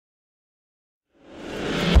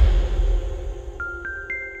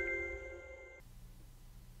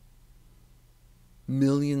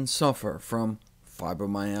often suffer from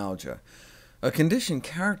fibromyalgia, a condition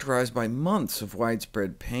characterized by months of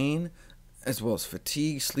widespread pain, as well as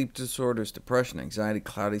fatigue, sleep disorders, depression, anxiety,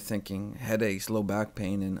 cloudy thinking, headaches, low back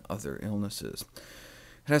pain, and other illnesses.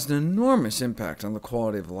 It has an enormous impact on the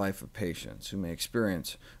quality of life of patients, who may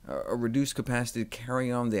experience a reduced capacity to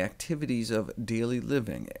carry on the activities of daily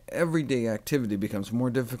living. Everyday activity becomes more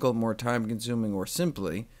difficult, more time-consuming, or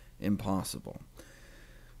simply impossible.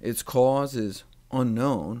 Its cause is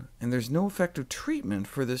unknown, and there's no effective treatment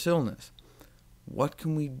for this illness. What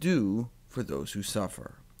can we do for those who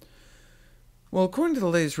suffer? Well, according to the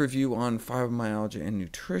latest review on fibromyalgia and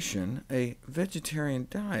nutrition, a vegetarian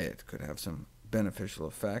diet could have some beneficial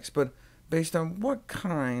effects, but based on what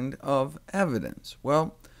kind of evidence?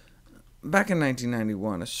 Well, back in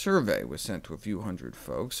 1991, a survey was sent to a few hundred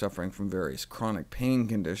folks suffering from various chronic pain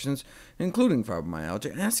conditions, including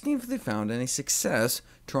fibromyalgia, asking if they found any success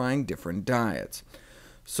trying different diets.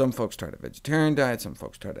 Some folks tried a vegetarian diet, some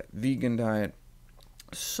folks tried a vegan diet.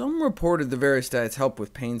 Some reported the various diets help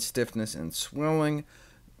with pain, stiffness, and swelling.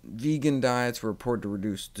 Vegan diets were reported to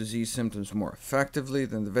reduce disease symptoms more effectively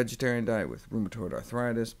than the vegetarian diet with rheumatoid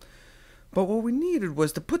arthritis. But what we needed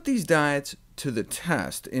was to put these diets to the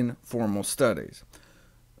test in formal studies.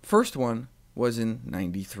 First one was in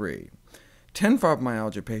 '93. 10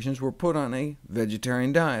 fibromyalgia patients were put on a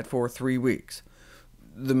vegetarian diet for 3 weeks.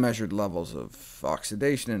 The measured levels of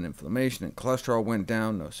oxidation and inflammation and cholesterol went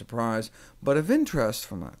down, no surprise, but of interest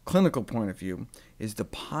from a clinical point of view is the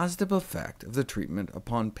positive effect of the treatment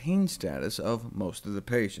upon pain status of most of the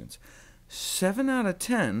patients. 7 out of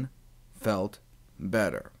 10 felt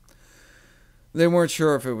better. They weren't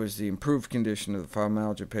sure if it was the improved condition of the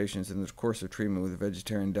fibromyalgia patients in the course of treatment with a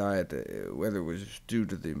vegetarian diet, whether it was due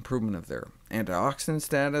to the improvement of their antioxidant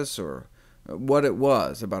status, or what it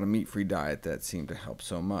was about a meat-free diet that seemed to help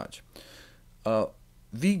so much. A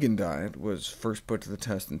vegan diet was first put to the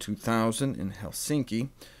test in 2000 in Helsinki.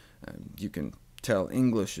 You can tell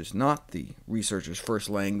English is not the researchers' first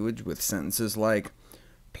language, with sentences like,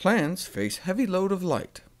 "Plants face heavy load of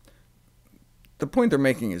light." The point they're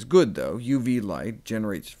making is good, though. UV light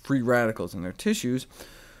generates free radicals in their tissues.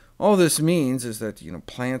 All this means is that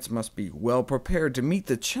plants must be well prepared to meet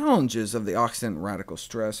the challenges of the oxidant radical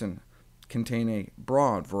stress, and contain a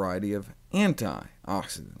broad variety of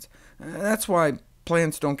antioxidants. That's why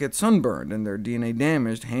plants don't get sunburned and their DNA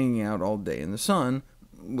damaged hanging out all day in the sun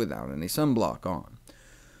without any sunblock on.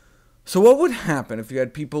 So what would happen if you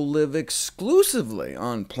had people live exclusively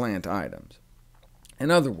on plant items? In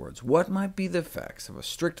other words, what might be the effects of a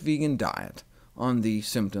strict vegan diet on the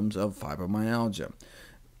symptoms of fibromyalgia?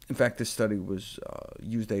 In fact, this study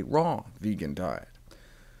used a raw vegan diet.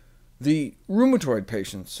 The rheumatoid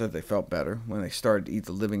patients said they felt better when they started to eat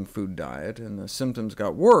the living food diet, and the symptoms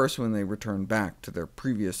got worse when they returned back to their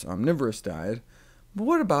previous omnivorous diet. But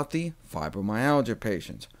what about the fibromyalgia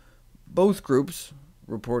patients? Both groups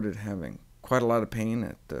reported having quite a lot of pain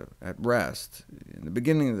at rest in the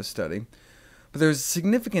beginning of the study, but there was a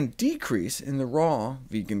significant decrease in the raw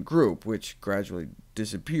vegan group, which gradually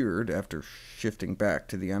disappeared after shifting back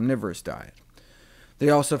to the omnivorous diet. They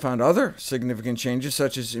also found other significant changes,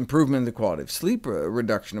 such as improvement in the quality of sleep, a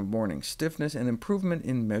reduction of morning stiffness, and improvement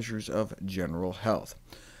in measures of general health.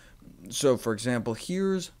 So, for example,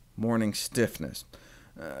 here's morning stiffness.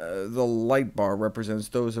 The light bar represents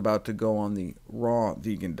those about to go on the raw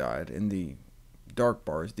vegan diet, and the dark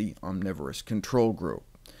bar is the omnivorous control group.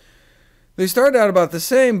 They started out about the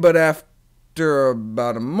same, but after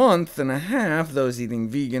about a month and a half, those eating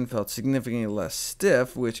vegan felt significantly less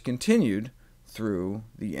stiff, which continued through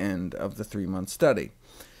the end of the 3-month study.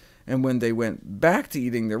 And when they went back to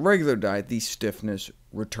eating their regular diet, the stiffness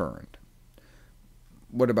returned.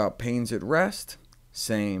 What about pains at rest?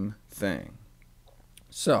 Same thing.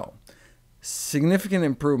 So, significant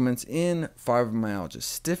improvements in fibromyalgia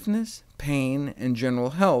stiffness, pain, and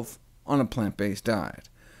general health on a plant-based diet.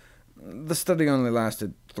 The study only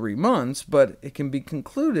lasted 3 months, but it can be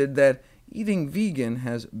concluded that eating vegan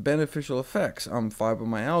has beneficial effects on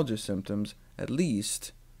fibromyalgia symptoms, at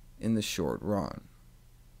least in the short run.